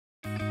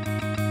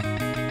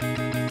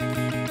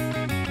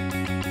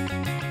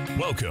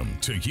Welcome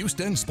to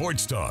Houston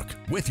Sports Talk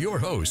with your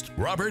host,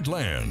 Robert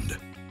Land.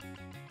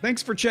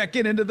 Thanks for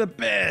checking into the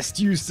best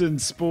Houston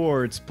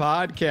sports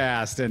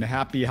podcast, and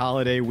happy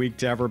holiday week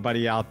to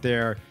everybody out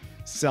there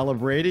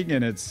celebrating.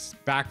 And it's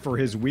back for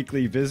his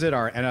weekly visit,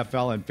 our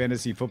NFL and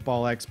fantasy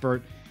football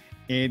expert,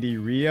 Andy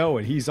Rioux.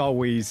 And he's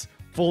always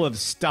full of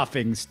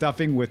stuffing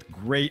with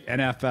great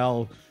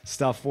NFL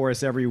stuff for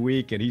us every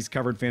week. And he's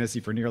covered fantasy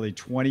for nearly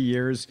 20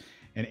 years.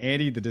 And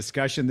Andy, the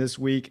discussion this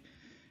week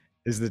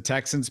is the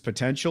Texans'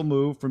 potential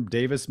move from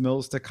Davis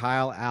Mills to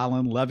Kyle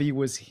Allen. Levy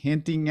was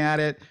hinting at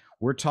it.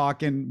 We're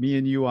talking, me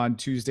and you, on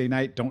Tuesday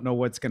night. Don't know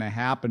what's going to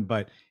happen,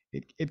 but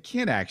it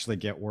can't actually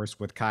get worse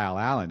with Kyle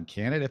Allen,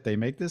 can it, if they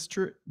make this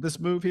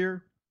move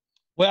here?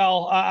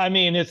 Well, I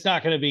mean, it's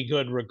not going to be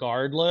good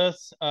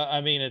regardless.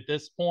 At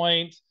this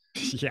point,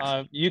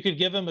 Yeah. You could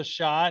give him a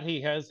shot.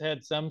 He has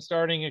had some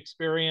starting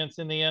experience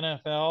in the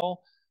NFL.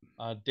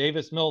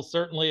 Davis Mills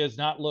certainly has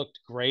not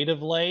looked great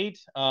of late,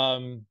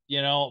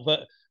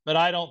 but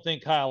I don't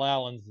think Kyle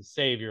Allen's the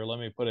savior. Let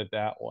me put it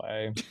that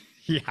way.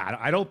 Yeah,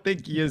 I don't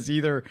think he is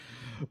either,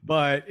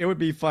 but it would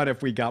be fun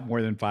if we got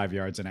more than 5.5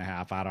 yards.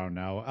 I don't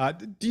know.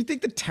 Do you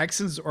think the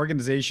Texans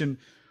organization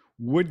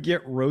would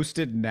get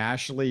roasted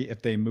nationally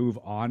if they move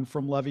on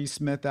from Lovie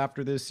Smith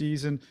after this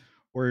season?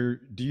 Or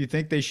do you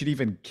think they should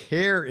even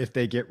care if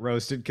they get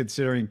roasted,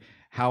 considering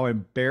how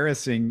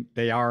embarrassing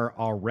they are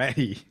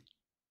already?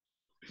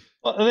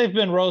 Well, they've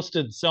been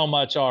roasted so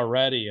much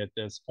already at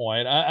this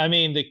point.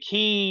 The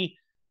key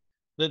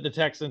that the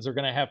Texans are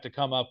going to have to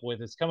come up with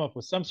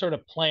some sort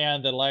of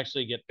plan that'll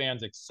actually get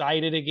fans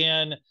excited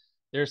again.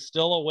 They're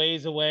still a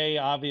ways away,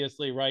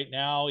 obviously, right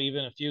now,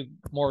 even a few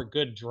more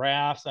good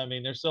drafts.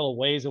 They're still a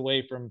ways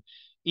away from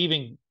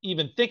even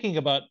thinking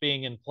about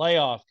being in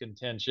playoff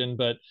contention.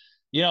 But,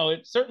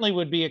 it certainly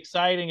would be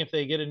exciting if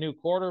they get a new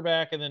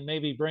quarterback and then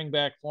maybe bring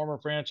back former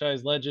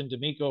franchise legend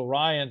DeMeco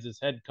Ryans as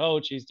head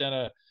coach. He's done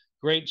a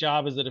great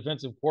job as a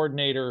defensive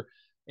coordinator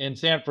in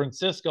San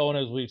Francisco. And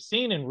as we've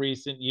seen in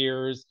recent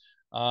years,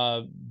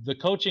 the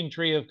coaching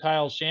tree of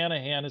Kyle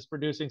Shanahan is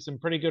producing some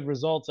pretty good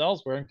results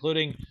elsewhere,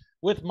 including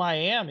with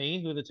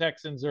Miami, who the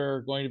Texans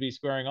are going to be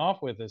squaring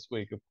off with this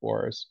week, of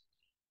course.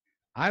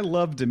 I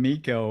love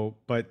DeMeco,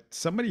 but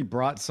somebody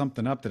brought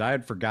something up that I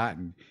had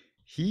forgotten.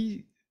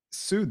 He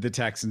sued the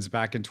Texans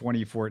back in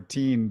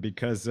 2014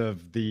 because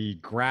of the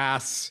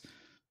grass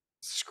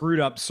screwed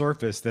up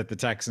surface that the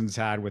Texans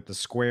had with the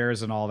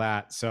squares and all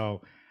that.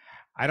 So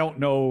I don't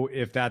know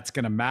if that's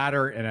going to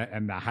matter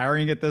in the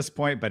hiring at this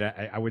point, but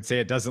I would say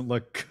it doesn't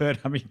look good.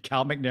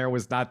 Cal McNair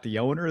was not the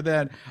owner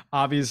then.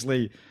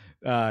 Obviously,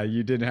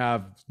 you didn't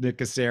have Nick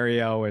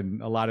Caserio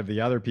and a lot of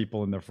the other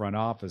people in the front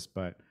office,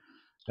 but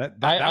that's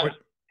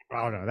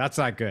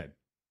not good.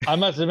 I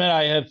must admit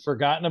I had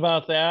forgotten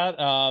about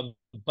that.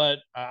 But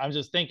I'm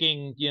just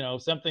thinking,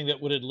 something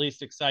that would at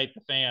least excite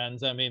the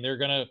fans. They're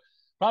going to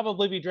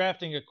probably be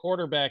drafting a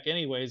quarterback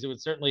anyways. It would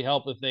certainly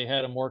help if they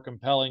had a more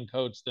compelling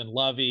coach than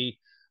Lovie.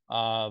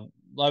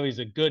 Lovie's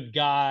a good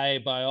guy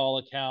by all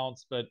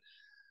accounts, but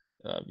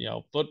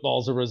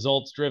football's a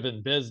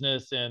results-driven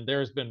business, and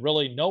there's been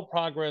really no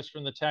progress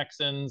from the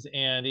Texans.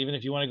 And even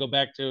if you want to go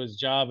back to his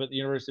job at the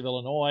University of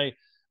Illinois,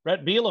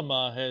 Brett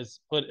Bielema has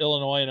put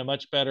Illinois in a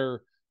much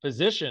better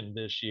position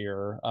this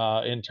year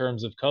in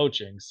terms of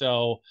coaching.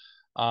 So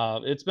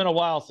it's been a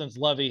while since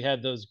Lovie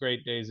had those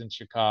great days in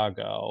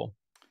Chicago.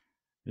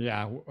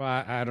 Yeah,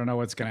 I don't know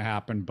what's going to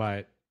happen,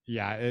 but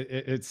yeah,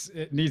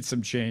 it needs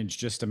some change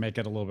just to make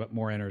it a little bit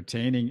more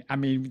entertaining.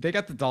 They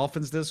got the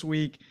Dolphins this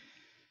week.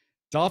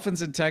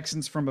 Dolphins and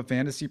Texans, from a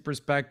fantasy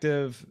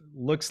perspective,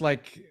 looks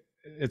like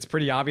it's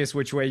pretty obvious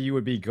which way you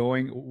would be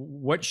going.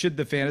 What should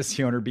the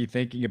fantasy owner be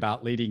thinking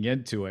about leading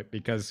into it?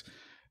 Because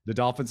the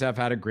Dolphins have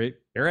had a great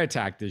air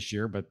attack this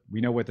year, but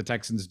we know what the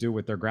Texans do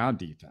with their ground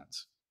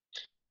defense.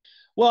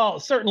 Well,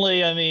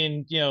 certainly,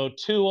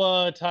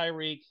 Tua,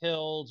 Tyreek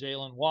Hill,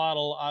 Jalen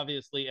Waddle,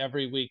 obviously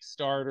every week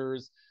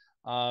starters.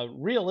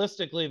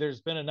 Realistically,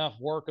 there's been enough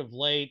work of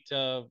late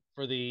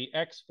for the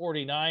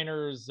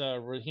ex-49ers,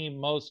 Raheem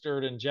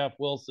Mostert and Jeff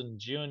Wilson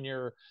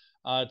Jr.,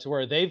 to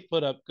where they've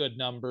put up good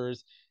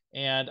numbers.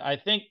 And I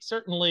think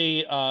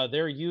certainly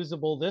they're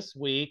usable this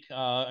week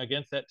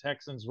against that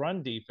Texans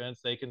run defense.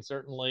 They can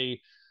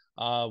certainly,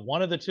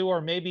 one of the two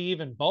or maybe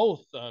even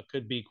both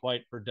could be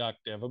quite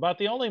productive. About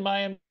the only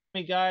Miami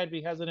guy I'd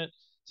be hesitant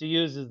to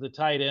use is the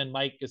tight end,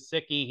 Mike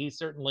Gesicki. He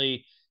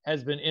certainly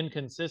has been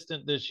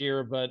inconsistent this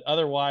year, but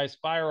otherwise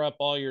fire up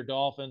all your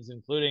Dolphins,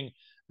 including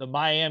the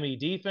Miami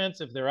defense.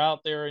 If they're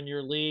out there in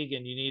your league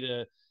and you need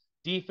a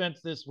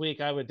defense this week,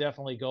 I would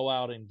definitely go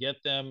out and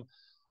get them.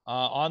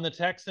 On the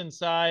Texans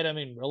side,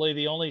 really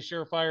the only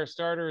surefire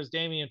starter is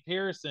Dameon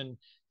Pierce, and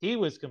he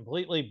was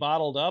completely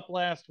bottled up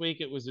last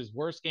week. It was his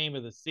worst game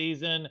of the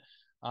season.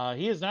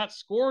 He has not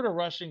scored a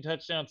rushing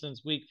touchdown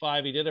since week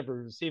 5. He did have a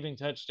receiving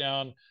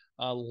touchdown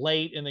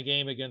late in the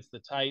game against the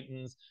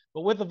Titans.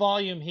 But with the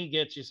volume he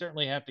gets, you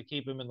certainly have to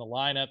keep him in the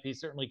lineup.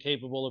 He's certainly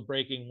capable of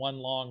breaking one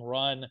long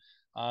run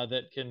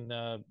that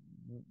can,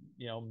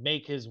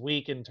 make his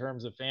week in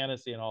terms of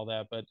fantasy and all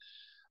that. But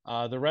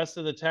The rest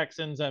of the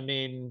Texans, I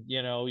mean,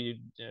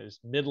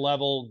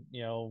 mid-level,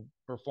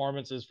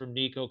 performances from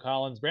Nico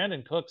Collins.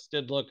 Brandon Cooks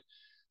did look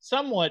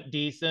somewhat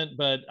decent,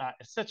 but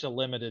such a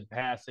limited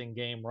passing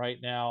game right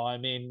now. I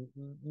mean,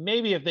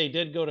 maybe if they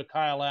did go to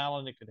Kyle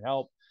Allen, it could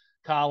help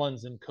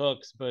Collins and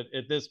Cooks, but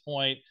at this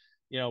point,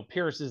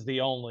 Pierce is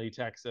the only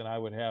Texan I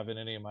would have in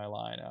any of my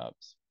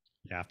lineups.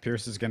 Yeah, if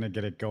Pierce is going to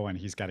get it going,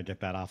 he's got to get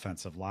that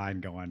offensive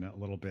line going a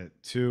little bit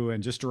too.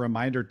 And just a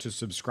reminder to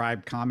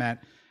subscribe, comment,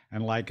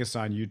 and like us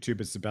on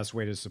YouTube. It's the best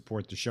way to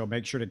support the show.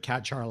 Make sure to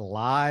catch our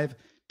live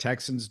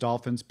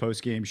Texans-Dolphins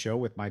post-game show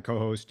with my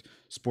co-host,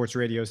 Sports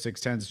Radio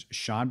 610's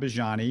Sean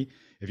Bajani.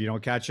 If you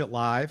don't catch it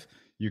live,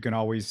 you can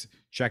always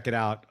check it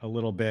out a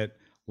little bit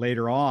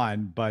later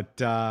on.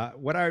 But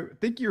what I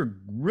think you're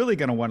really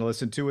going to want to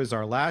listen to is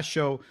our last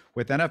show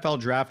with NFL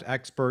draft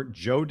expert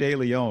Joe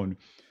DeLeon,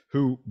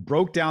 who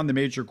broke down the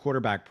major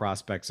quarterback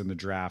prospects in the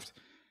draft.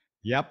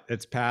 Yep,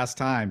 it's past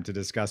time to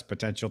discuss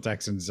potential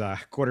Texans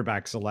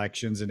quarterback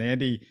selections. And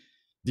Andy,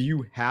 do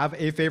you have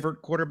a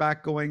favorite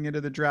quarterback going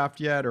into the draft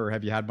yet, or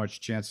have you had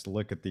much chance to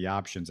look at the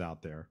options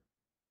out there?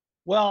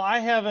 Well, I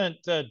haven't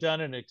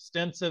done an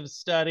extensive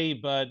study,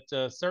 but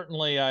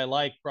certainly I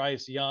like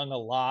Bryce Young a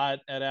lot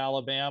at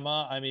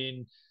Alabama. I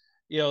mean,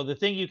 the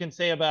thing you can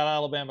say about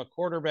Alabama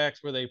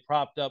quarterbacks were they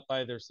propped up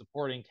by their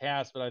supporting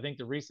cast, but I think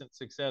the recent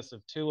success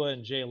of Tua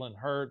and Jalen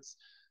Hurts,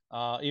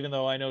 even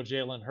though I know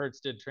Jalen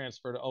Hurts did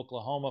transfer to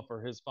Oklahoma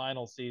for his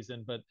final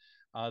season, but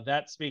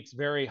that speaks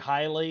very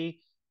highly.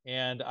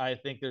 And I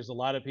think there's a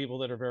lot of people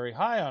that are very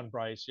high on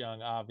Bryce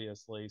Young,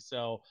 obviously.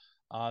 So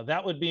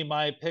that would be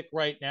my pick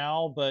right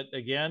now. But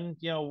again,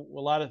 a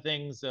lot of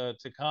things to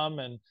come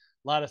and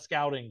a lot of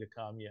scouting to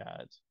come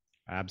yet.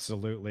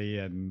 Absolutely.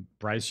 And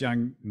Bryce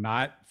Young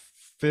not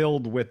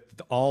filled with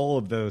all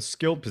of the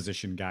skilled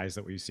position guys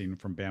that we've seen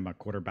from Bama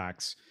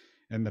quarterbacks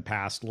in the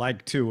past,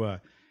 like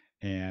Tua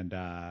and,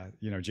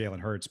 Jalen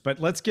Hurts. But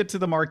let's get to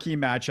the marquee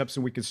matchups,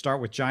 and we can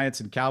start with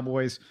Giants and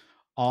Cowboys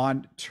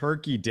on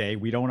Turkey Day.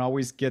 We don't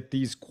always get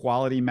these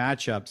quality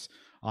matchups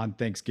on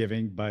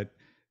Thanksgiving, but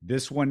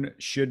this one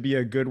should be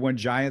a good one.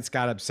 Giants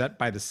got upset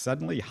by the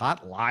suddenly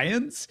hot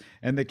Lions,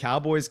 and the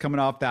Cowboys coming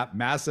off that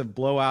massive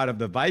blowout of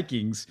the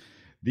Vikings.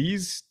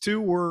 These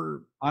two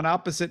were on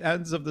opposite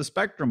ends of the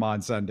spectrum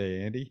on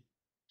Sunday, Andy.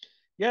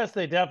 Yes,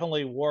 they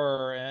definitely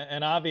were.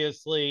 And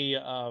obviously,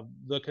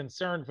 the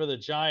concern for the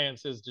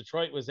Giants is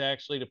Detroit was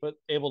actually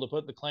able to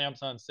put the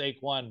clamps on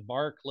Saquon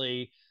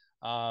Barkley,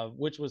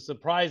 which was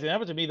surprising. That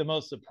was, to me, the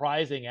most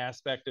surprising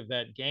aspect of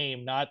that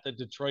game, not that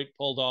Detroit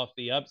pulled off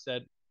the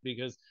upset,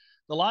 because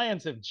the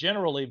Lions have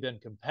generally been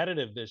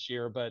competitive this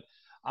year, but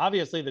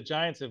obviously the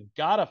Giants have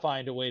got to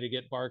find a way to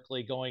get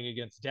Barkley going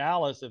against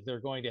Dallas if they're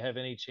going to have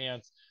any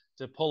chance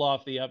to pull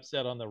off the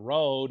upset on the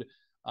road.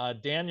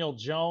 Daniel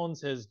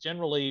Jones has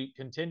generally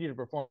continued to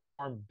perform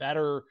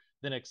better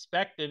than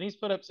expected. He's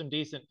put up some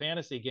decent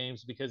fantasy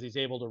games because he's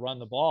able to run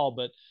the ball,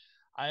 but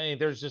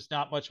there's just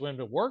not much room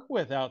to work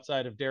with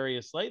outside of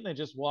Darius Slayton. They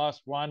just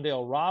lost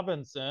Rondale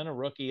Robinson, a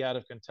rookie out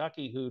of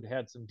Kentucky who'd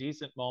had some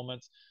decent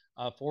moments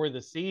for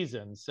the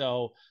season.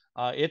 So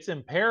it's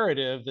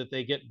imperative that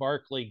they get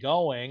Barkley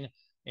going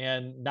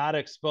and not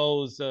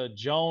expose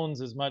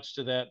Jones as much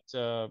to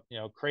that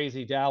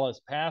crazy Dallas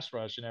pass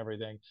rush and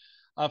everything.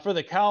 For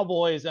the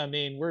Cowboys, I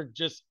mean, we're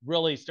just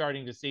really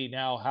starting to see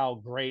now how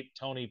great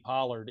Tony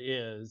Pollard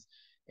is.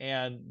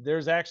 And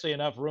there's actually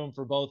enough room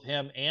for both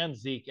him and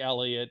Zeke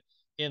Elliott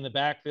in the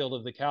backfield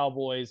of the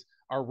Cowboys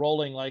are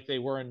rolling like they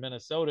were in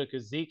Minnesota,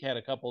 because Zeke had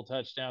a couple of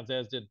touchdowns,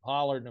 as did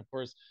Pollard. And of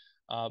course,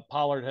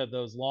 Pollard had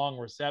those long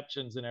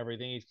receptions and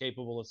everything. He's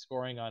capable of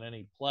scoring on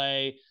any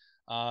play.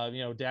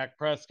 Dak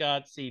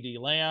Prescott, CD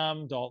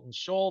Lamb, Dalton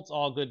Schultz,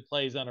 all good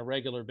plays on a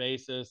regular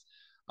basis.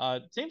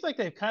 It seems like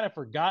they've kind of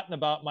forgotten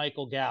about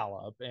Michael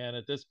Gallup. And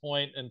at this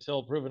point,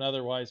 until proven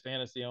otherwise,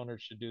 fantasy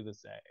owners should do the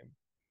same.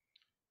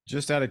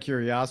 Just out of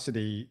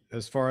curiosity,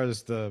 as far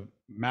as the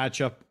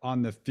matchup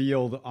on the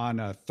field on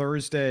a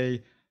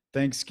Thursday,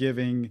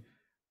 Thanksgiving,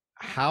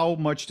 how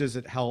much does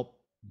it help,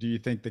 do you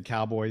think, the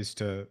Cowboys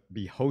to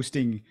be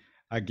hosting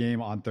a game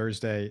on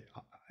Thursday?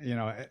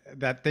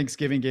 That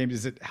Thanksgiving game,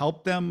 does it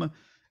help them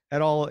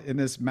at all in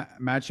this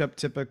matchup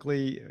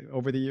typically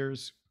over the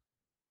years?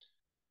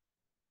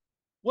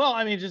 Well,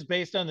 I mean, just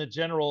based on the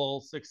general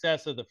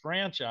success of the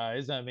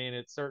franchise, I mean,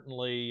 it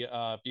certainly,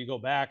 if you go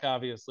back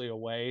obviously a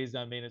ways,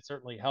 I mean, it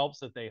certainly helps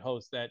that they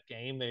host that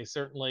game. They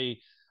certainly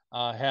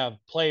have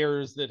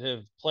players that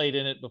have played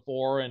in it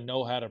before and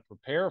know how to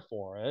prepare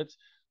for it.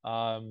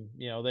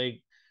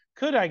 They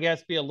could, I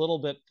guess, be a little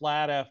bit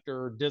flat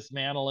after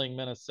dismantling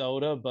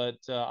Minnesota, but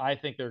I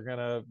think they're going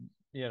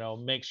to,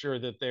 make sure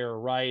that they're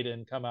right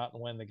and come out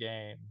and win the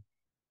game.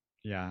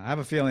 Yeah, I have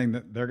a feeling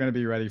that they're going to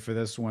be ready for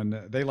this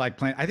one. They like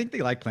playing. I think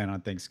they like playing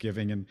on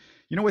Thanksgiving. And,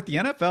 with the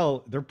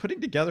NFL, they're putting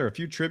together a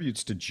few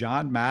tributes to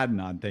John Madden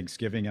on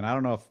Thanksgiving. And I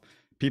don't know if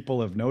people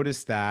have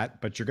noticed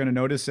that, but you're going to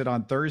notice it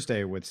on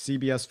Thursday with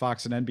CBS,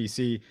 Fox, and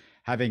NBC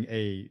having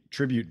a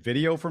tribute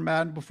video for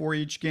Madden before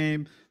each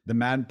game. The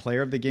Madden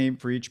player of the game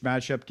for each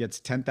matchup gets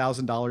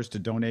 $10,000 to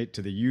donate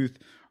to the youth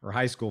or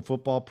high school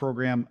football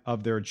program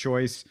of their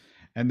choice.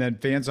 And then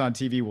fans on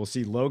TV will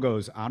see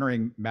logos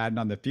honoring Madden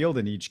on the field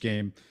in each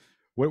game.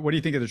 What do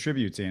you think of the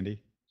tributes, Andy?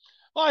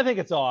 Well, I think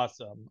it's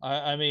awesome.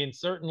 I mean,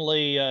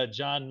 certainly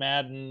John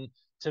Madden,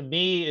 to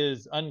me,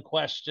 is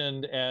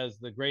unquestioned as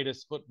the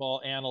greatest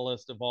football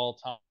analyst of all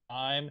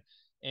time.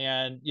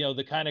 And,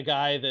 the kind of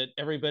guy that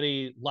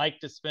everybody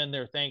liked to spend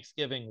their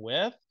Thanksgiving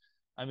with.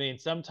 I mean,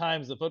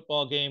 sometimes the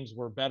football games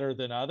were better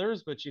than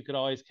others, but you could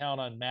always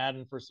count on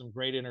Madden for some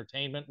great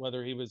entertainment,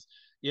 whether he was,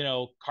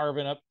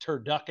 carving up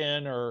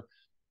turducken or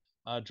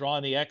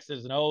drawing the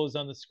X's and O's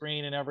on the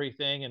screen and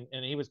everything.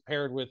 And he was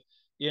paired with,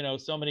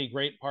 so many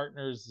great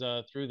partners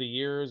through the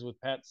years with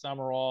Pat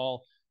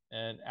Summerall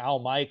and Al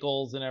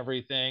Michaels and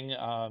everything.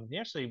 He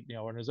actually,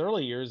 in his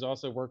early years,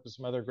 also worked with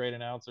some other great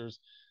announcers,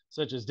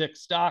 such as Dick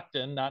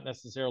Stockton, not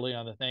necessarily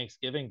on the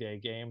Thanksgiving Day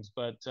games,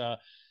 but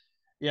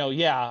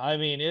yeah, I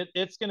mean,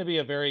 it's going to be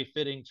a very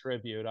fitting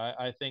tribute.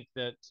 I think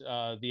that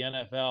the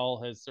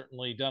NFL has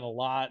certainly done a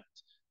lot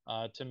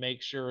to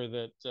make sure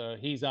that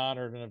he's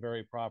honored in a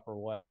very proper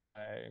way.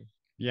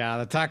 Yeah,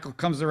 the tackle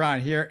comes around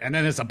here, and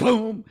then it's a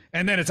boom,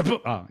 and then it's a boom.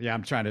 Oh, yeah,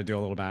 I'm trying to do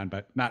a little band,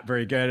 but not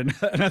very good. And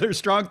another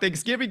strong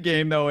Thanksgiving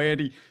game, though,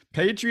 Andy.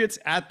 Patriots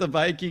at the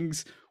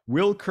Vikings.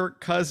 Will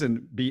Kirk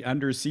Cousin be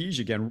under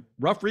siege again?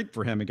 Rough week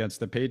for him against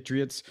the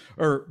Patriots,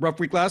 or rough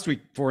week last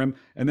week for him.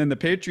 And then the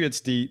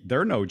Patriots,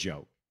 they're no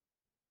joke.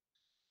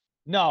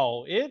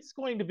 No, it's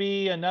going to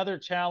be another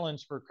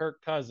challenge for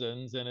Kirk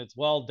Cousins, and it's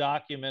well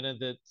documented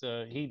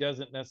that he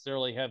doesn't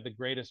necessarily have the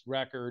greatest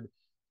record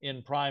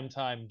in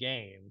primetime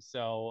games.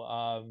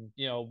 So,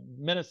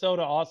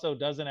 Minnesota also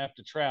doesn't have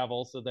to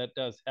travel, so that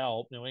does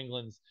help. New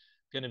England's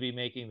going to be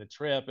making the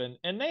trip,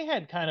 and they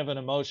had kind of an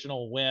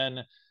emotional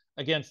win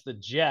against the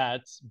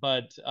Jets,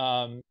 but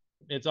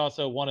it's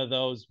also one of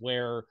those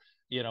where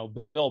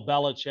Bill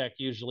Belichick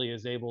usually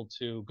is able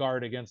to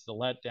guard against the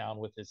letdown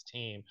with his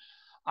team.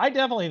 I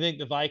definitely think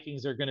the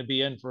Vikings are going to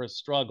be in for a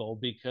struggle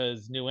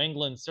because New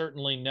England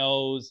certainly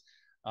knows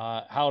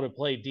how to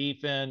play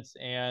defense,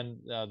 and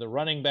the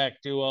running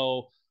back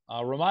duo.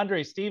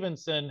 Ramondre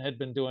Stevenson had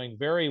been doing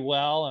very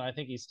well, and I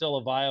think he's still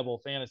a viable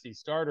fantasy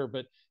starter,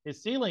 but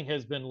his ceiling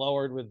has been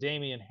lowered with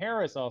Damian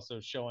Harris also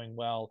showing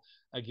well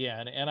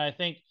again. And I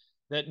think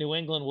that New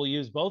England will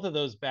use both of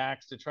those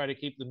backs to try to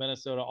keep the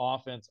Minnesota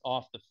offense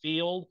off the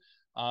field.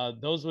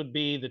 Those would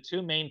be the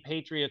two main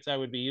Patriots I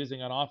would be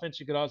using on offense.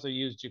 You could also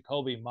use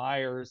Jacoby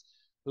Myers,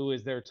 who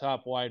is their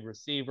top wide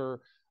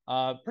receiver.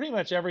 Pretty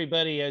much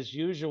everybody, as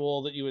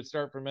usual, that you would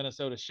start for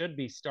Minnesota should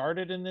be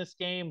started in this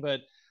game,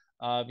 but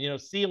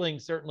ceiling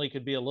certainly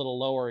could be a little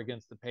lower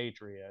against the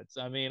Patriots.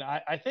 I mean,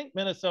 I think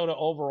Minnesota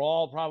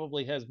overall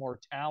probably has more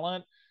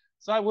talent,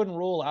 so I wouldn't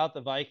rule out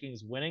the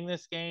Vikings winning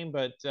this game,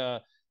 but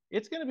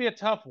it's going to be a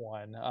tough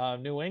one.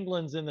 New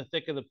England's in the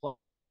thick of the play,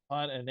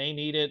 and they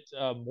need it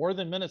more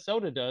than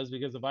Minnesota does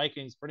because the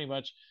Vikings pretty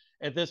much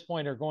at this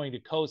point are going to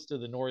coast to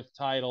the North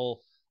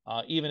title,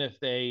 even if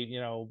they,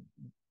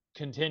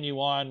 continue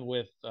on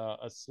with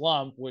a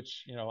slump,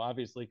 which,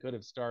 obviously could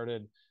have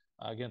started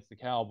against the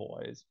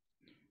Cowboys.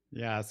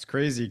 Yeah, it's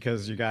crazy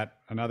because you got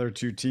another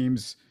two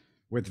teams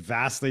with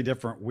vastly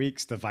different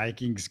weeks. The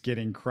Vikings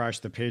getting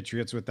crushed, the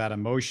Patriots with that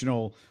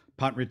emotional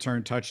punt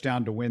return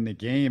touchdown to win the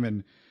game.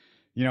 And,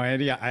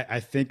 Andy, I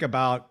think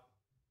about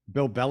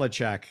Bill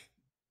Belichick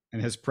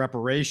and his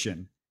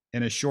preparation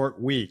in a short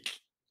week.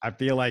 I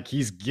feel like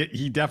he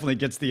definitely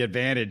gets the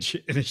advantage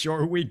in a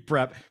short week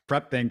prep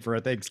thing for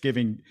a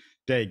Thanksgiving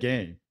Day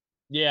game.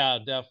 Yeah,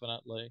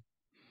 definitely.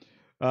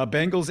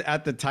 Bengals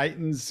at the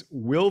Titans.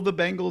 Will the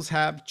Bengals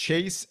have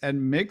Chase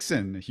and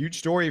Mixon? A huge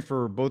story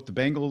for both the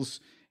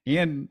Bengals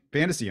and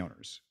fantasy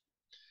owners.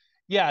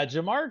 Yeah,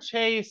 Jamar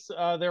Chase,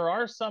 there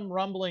are some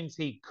rumblings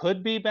he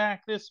could be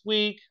back this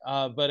week,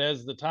 but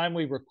as the time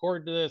we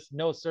record this,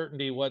 no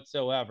certainty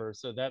whatsoever.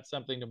 So that's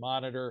something to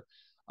monitor.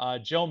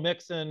 Joe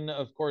Mixon,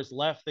 of course,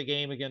 left the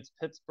game against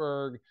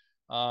Pittsburgh.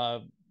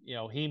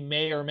 He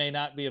may or may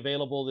not be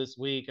available this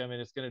week. I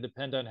mean, it's going to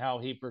depend on how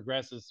he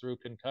progresses through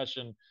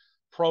concussion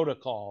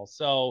protocol.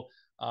 So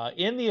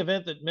in the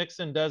event that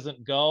Mixon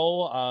doesn't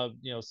go,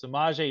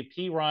 Samaje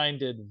Perine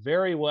did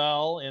very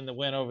well in the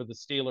win over the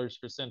Steelers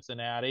for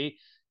Cincinnati,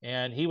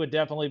 and he would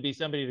definitely be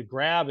somebody to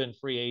grab in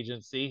free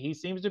agency. He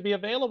seems to be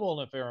available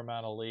in a fair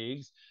amount of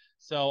leagues.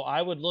 So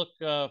I would look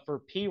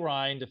for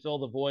Perine to fill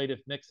the void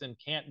if Mixon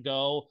can't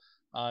go.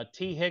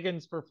 T.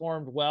 Higgins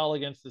performed well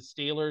against the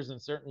Steelers,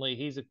 and certainly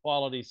he's a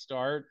quality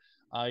start.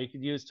 You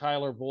could use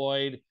Tyler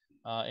Boyd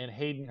and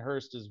Hayden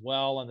Hurst as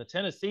well. On the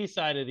Tennessee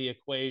side of the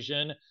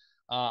equation,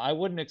 I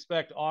wouldn't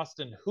expect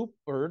Austin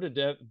Hooper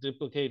to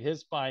duplicate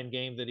his fine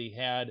game that he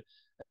had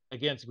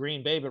against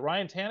Green Bay, but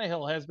Ryan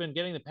Tannehill has been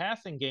getting the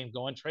passing game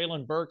going.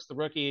 Traylon Burks, the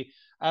rookie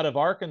out of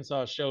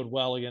Arkansas, showed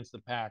well against the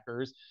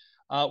Packers.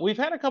 We've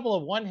had a couple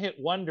of one-hit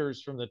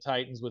wonders from the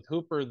Titans with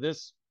Hooper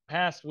this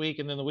past week,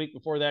 and then the week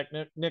before that,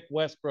 Nick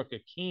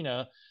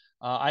Westbrook-Akina.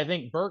 I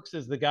think Burks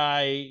is the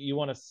guy you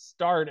want to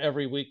start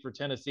every week for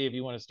Tennessee if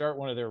you want to start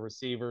one of their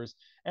receivers.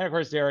 And of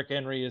course, Derrick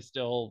Henry is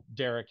still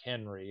Derrick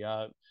Henry.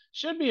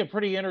 Should be a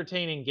pretty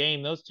entertaining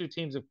game. Those two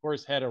teams, of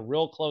course, had a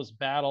real close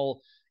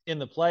battle in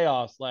the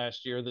playoffs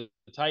last year. The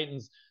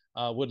Titans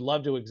would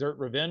love to exert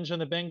revenge on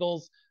the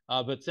Bengals,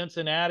 but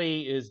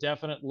Cincinnati is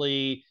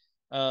definitely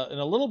in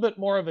a little bit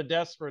more of a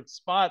desperate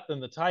spot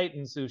than the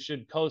Titans, who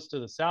should coast to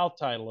the South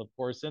title. Of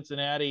course,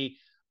 Cincinnati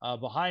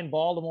behind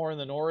Baltimore in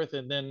the North,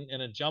 and then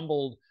in a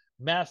jumbled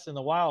mess in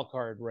the wild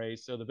card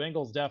race. So the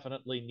Bengals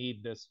definitely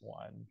need this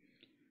one.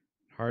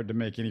 Hard to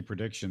make any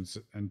predictions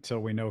until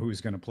we know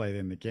who's going to play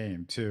in the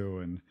game, too.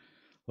 And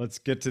let's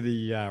get to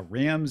the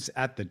Rams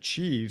at the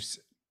Chiefs.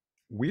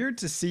 Weird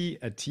to see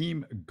a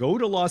team go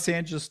to Los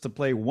Angeles to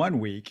play one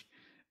week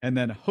and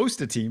then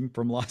host a team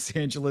from Los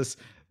Angeles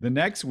the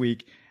next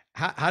week.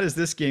 How does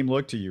this game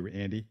look to you,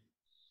 Andy?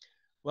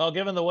 Well,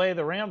 given the way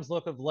the Rams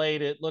look of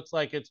late, it looks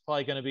like it's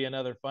probably going to be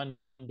another fun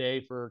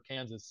day for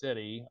Kansas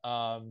City.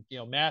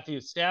 Matthew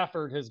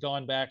Stafford has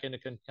gone back into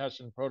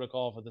concussion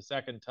protocol for the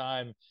second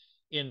time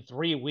in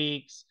 3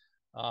 weeks.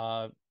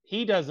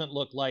 He doesn't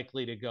look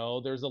likely to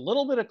go. There's a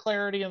little bit of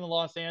clarity in the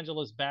Los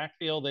Angeles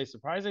backfield. They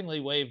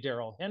surprisingly waived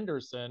Darrell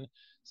Henderson.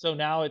 So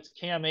now it's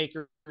Cam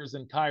Akers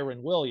and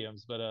Kyron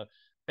Williams, but a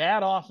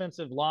bad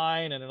offensive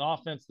line and an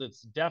offense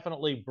that's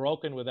definitely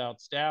broken without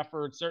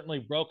Stafford, certainly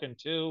broken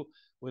too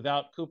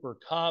without Cooper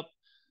Kupp.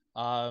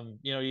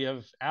 You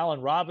have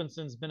Allen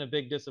Robinson's been a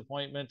big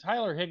disappointment.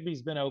 Tyler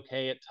Higbee's been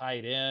okay at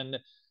tight end.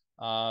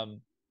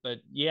 But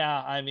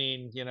yeah, I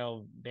mean,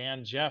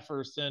 Dan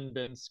Jefferson,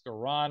 Ben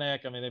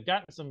Skoranek. I mean, they've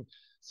gotten some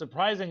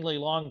surprisingly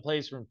long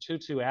plays from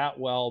Tutu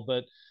Atwell,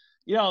 but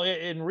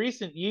in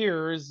recent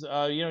years,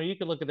 you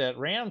could look at that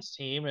Rams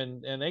team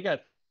and they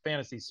got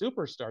fantasy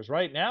superstars.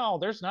 Right now,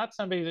 there's not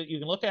somebody that you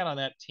can look at on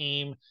that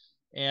team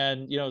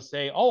and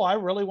say, oh, I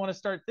really want to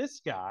start this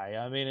guy.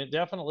 I mean, it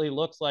definitely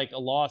looks like a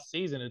lost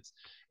season.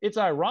 It's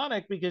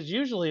ironic because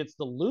usually it's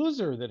the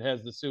loser that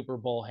has the Super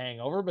Bowl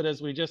hangover, but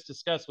as we just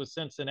discussed with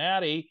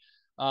Cincinnati,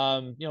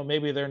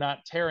 maybe they're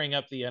not tearing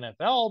up the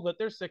NFL, but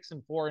they're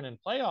 6-4 and in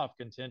playoff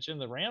contention.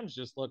 The Rams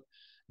just look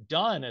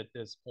done at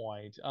this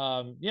point.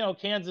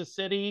 Kansas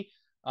City,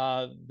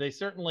 they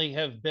certainly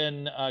have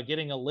been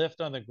getting a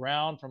lift on the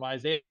ground from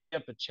Isaiah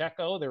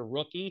Pacheco, their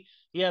rookie.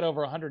 He had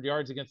over 100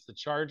 yards against the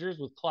Chargers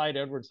with Clyde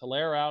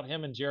Edwards-Helaire out.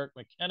 Him and Jerick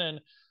McKinnon,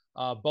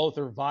 both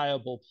are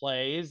viable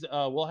plays.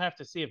 We'll have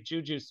to see if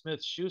Juju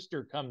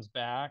Smith-Schuster comes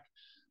back.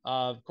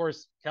 Of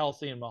course,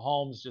 Kelsey and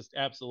Mahomes just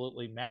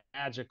absolutely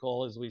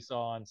magical, as we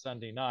saw on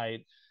Sunday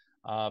night.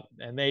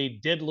 And they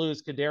did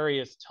lose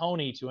Kadarius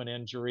Toney to an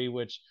injury,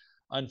 which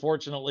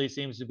unfortunately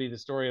seems to be the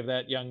story of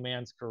that young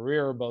man's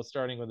career, both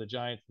starting with the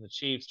Giants and the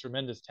Chiefs.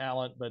 Tremendous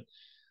talent, but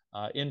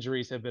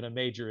injuries have been a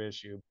major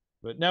issue.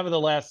 But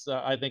nevertheless,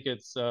 I think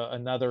it's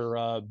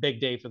another big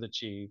day for the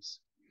Chiefs.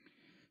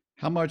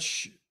 How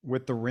much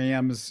with the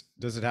Rams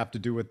does it have to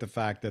do with the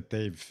fact that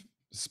they've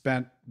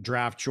spent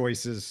draft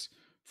choices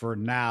for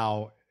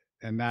now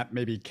and that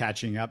maybe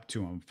catching up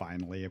to them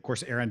finally? Of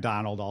course, Aaron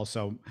Donald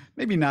also,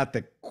 maybe not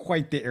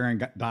quite the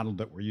Aaron Donald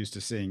that we're used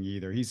to seeing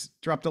either. He's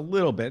dropped a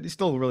little bit. He's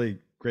still a really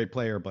great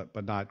player,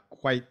 but not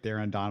quite the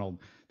Aaron Donald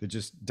that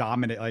just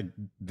dominate, like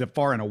the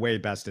far and away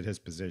best at his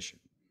position.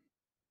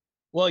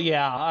 Well,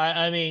 yeah,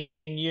 I mean,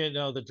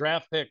 the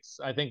draft picks,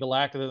 I think the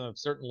lack of them have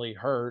certainly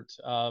hurt.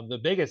 The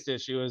biggest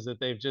issue is that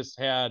they've just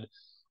had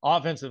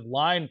offensive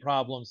line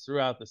problems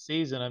throughout the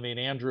season. I mean,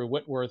 Andrew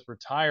Whitworth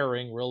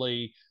retiring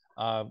really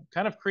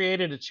kind of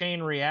created a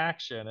chain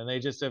reaction, and they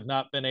just have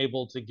not been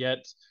able to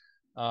get,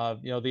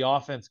 the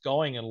offense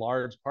going in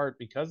large part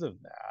because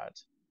of that.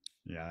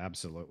 Yeah,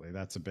 absolutely.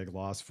 That's a big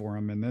loss for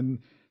him. And then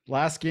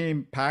last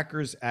game,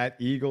 Packers at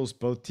Eagles,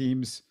 both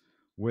teams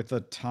with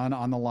a ton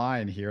on the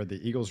line here.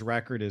 The Eagles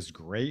record is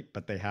great,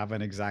 but they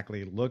haven't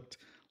exactly looked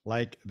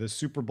like the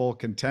Super Bowl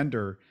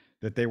contender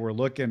that they were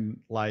looking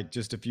like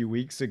just a few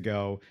weeks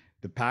ago.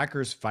 The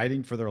Packers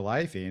fighting for their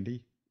life,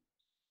 Andy.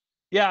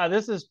 Yeah,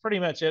 this is pretty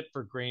much it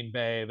for Green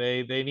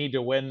Bay. They need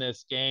to win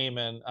this game,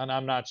 and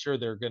I'm not sure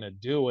they're going to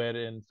do it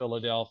in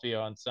Philadelphia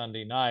on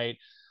Sunday night.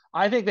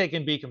 I think they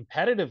can be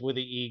competitive with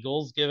the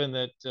Eagles, given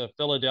that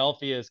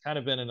Philadelphia has kind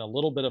of been in a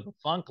little bit of a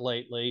funk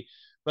lately.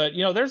 But,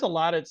 there's a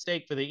lot at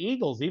stake for the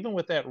Eagles. Even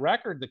with that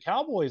record, the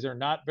Cowboys are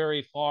not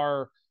very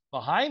far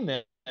behind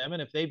them.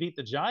 And if they beat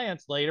the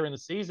Giants later in the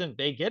season,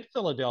 they get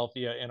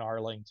Philadelphia in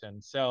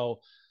Arlington. So,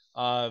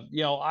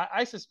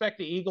 I suspect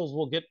the Eagles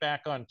will get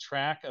back on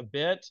track a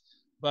bit,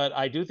 but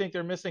I do think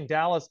they're missing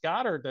Dallas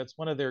Goedert. That's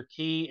one of their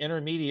key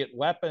intermediate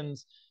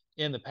weapons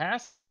in the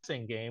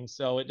passing game.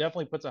 So it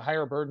definitely puts a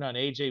higher burden on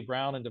A.J.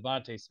 Brown and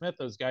Devontae Smith.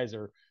 Those guys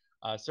are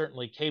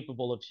certainly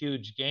capable of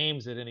huge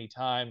games at any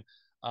time.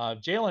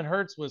 Jalen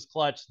Hurts was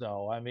clutch,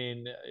 though. I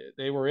mean,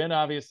 they were in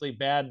obviously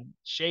bad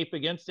shape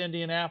against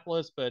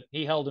Indianapolis, but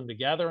he held them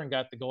together and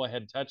got the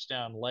go-ahead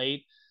touchdown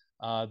late.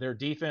 Their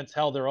defense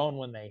held their own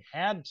when they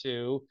had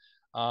to.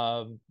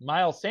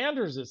 Miles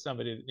Sanders is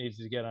somebody that needs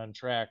to get on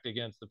track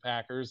against the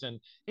Packers, and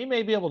he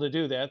may be able to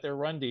do that. Their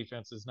run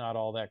defense is not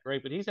all that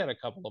great, but he's had a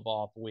couple of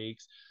off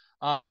weeks.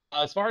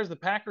 As far as the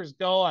Packers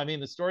go, I mean,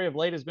 the story of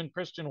late has been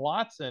Christian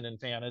Watson in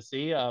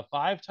fantasy,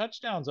 5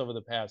 touchdowns over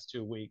the past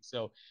 2 weeks.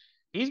 So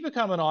he's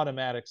become an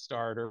automatic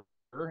starter.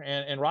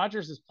 And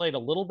Rodgers has played a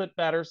little bit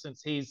better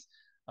since he's,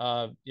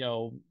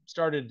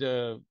 started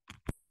to,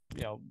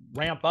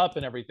 ramp up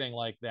and everything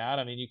like that.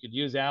 I mean, you could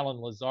use Alan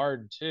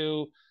Lazard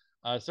too.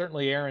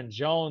 Certainly Aaron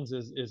Jones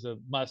is a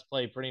must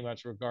play pretty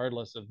much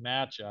regardless of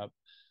matchup.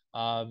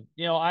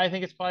 I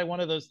think it's probably one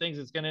of those things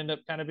that's going to end up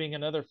kind of being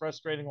another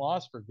frustrating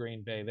loss for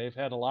Green Bay. They've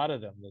had a lot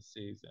of them this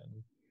season.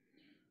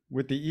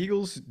 With the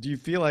Eagles, do you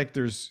feel like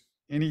there's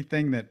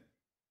anything that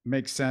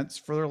makes sense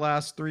for their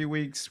last 3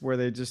 weeks where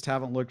they just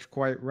haven't looked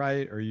quite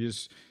right? Or you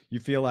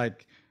feel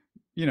like,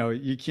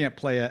 you can't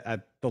play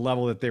at the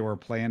level that they were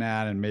playing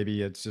at, and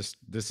maybe it's just,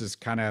 this is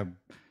kind of,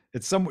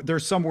 they're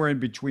somewhere in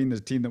between the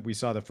team that we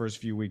saw the first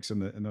few weeks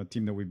and the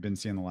team that we've been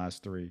seeing the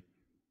last 3.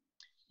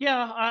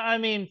 Yeah, I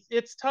mean,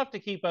 it's tough to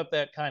keep up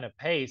that kind of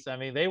pace. I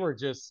mean, they were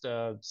just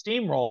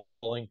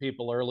steamrolling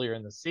people earlier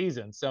in the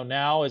season. So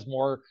now, as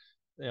more,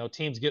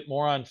 teams get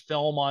more on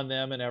film on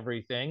them and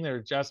everything, there are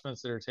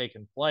adjustments that are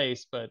taking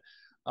place. But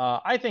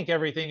I think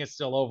everything is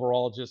still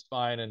overall just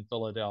fine in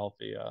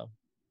Philadelphia.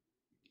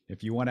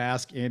 If you want to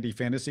ask Andy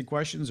fantasy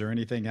questions or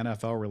anything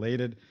NFL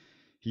related,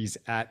 he's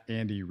at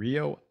Andy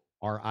Rioux,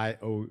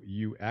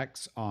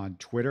 Rioux on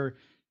Twitter.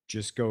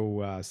 Just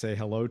go say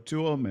hello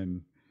to him,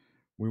 and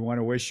we want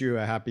to wish you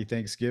a happy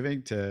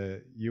Thanksgiving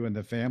to you and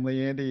the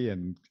family, Andy.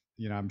 And,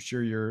 I'm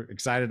sure you're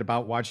excited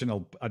about watching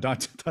a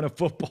ton of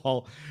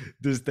football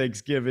this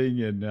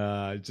Thanksgiving,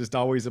 and just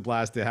always a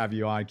blast to have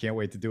you on. Can't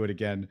wait to do it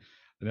again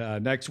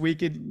next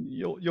week. And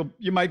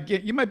you might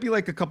be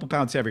like a couple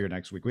pounds heavier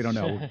next week. We don't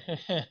know.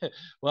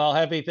 Well,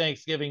 happy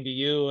Thanksgiving to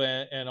you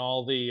and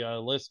all the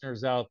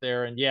listeners out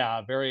there. And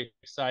yeah, very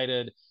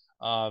excited.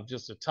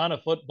 Just a ton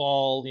of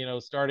football,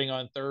 starting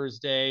on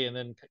Thursday, and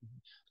then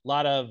a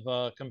lot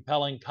of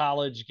compelling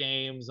college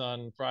games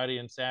on Friday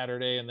and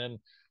Saturday, and then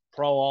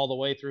pro all the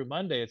way through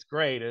Monday. It's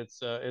great.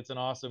 It's an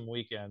awesome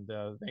weekend.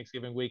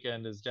 Thanksgiving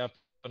weekend is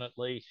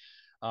definitely,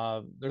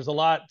 there's a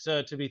lot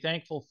to be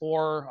thankful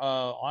for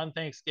on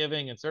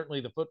Thanksgiving, and certainly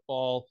the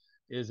football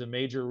is a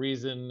major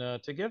reason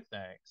to give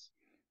thanks.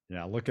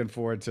 Yeah, looking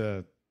forward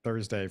to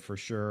Thursday for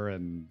sure,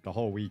 and the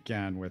whole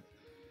weekend with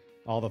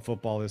all the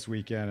football this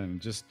weekend, and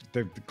just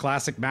the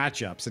classic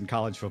matchups in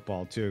college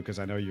football too, because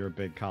I know you're a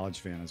big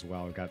college fan as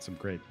well. We've got some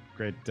great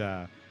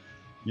the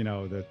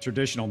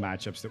traditional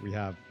matchups that we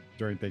have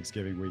during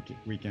Thanksgiving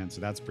weekend,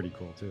 so that's pretty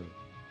cool too.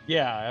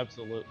 Yeah,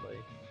 absolutely.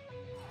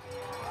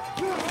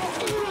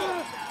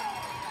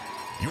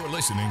 You're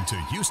listening to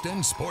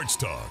Houston Sports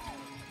Talk.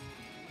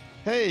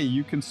 Hey,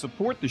 you can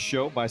support the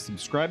show by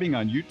subscribing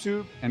on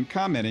YouTube and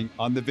commenting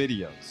on the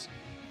videos.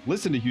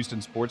 Listen to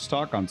Houston Sports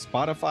Talk on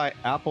Spotify,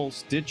 Apple,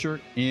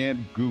 Stitcher,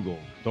 and Google.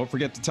 Don't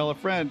forget to tell a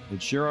friend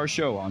and share our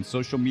show on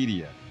social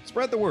media.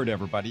 Spread the word,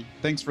 everybody.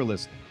 Thanks for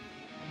listening.